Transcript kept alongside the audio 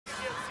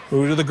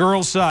Move to the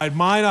girls' side.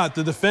 Minot,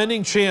 the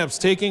defending champs,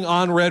 taking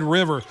on Red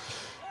River.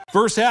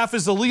 First half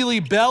is the Lily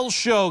Bell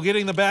show,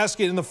 getting the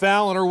basket and the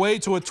foul on her way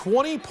to a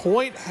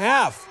 20-point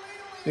half.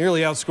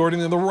 Nearly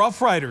outscoring the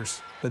Rough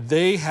Riders. But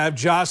they have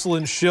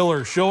Jocelyn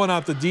Schiller showing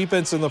out the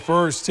defense in the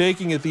first,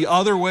 taking it the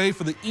other way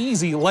for the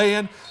easy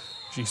lay-in.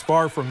 She's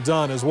far from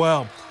done as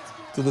well.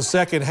 To the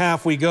second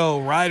half we go.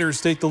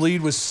 Riders take the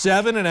lead with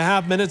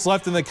 7.5 minutes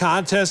left in the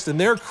contest, and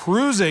they're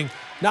cruising,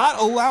 not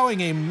allowing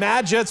a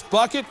Mad Jets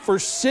bucket for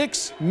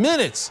 6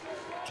 minutes.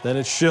 Then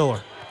it's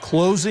Schiller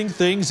closing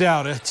things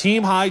out. A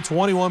team-high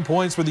 21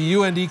 points for the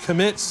UND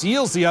commit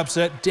seals the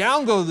upset.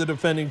 Down go the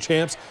defending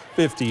champs,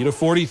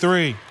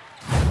 50-43.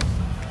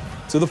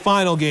 To the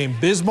final game,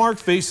 Bismarck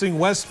facing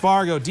West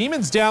Fargo.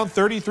 Demons down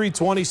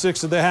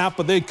 33-26 at the half,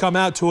 but they'd come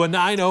out to a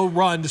 9-0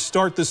 run to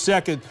start the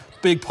second.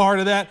 Big part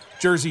of that,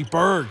 Jersey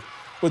Berg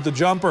with the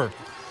jumper.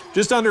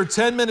 Just under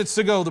 10 minutes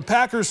to go, the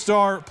Packers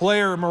star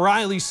player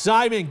Mariley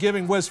Simon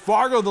giving West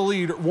Fargo the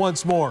lead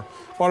once more.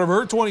 Part of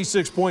her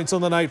 26 points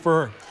on the night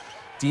for her.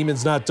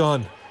 Demons not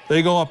done.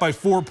 They go up by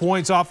 4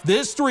 points off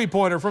this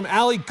three-pointer from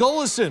Allie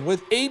Gullison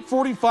with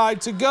 8:45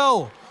 to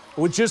go.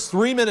 With just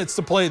 3 minutes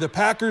to play, the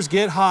Packers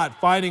get hot,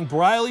 finding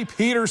Briley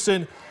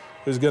Peterson,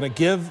 who's going to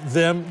give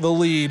them the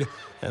lead,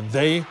 and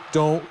they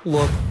don't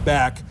look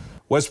back.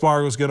 West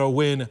Fargo's going to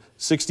win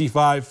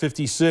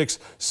 65-56.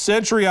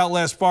 Century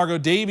outlast Fargo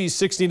Davies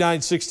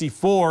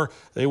 69-64.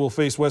 They will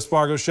face West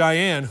Fargo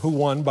Cheyenne, who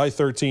won by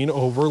 13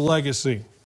 over Legacy.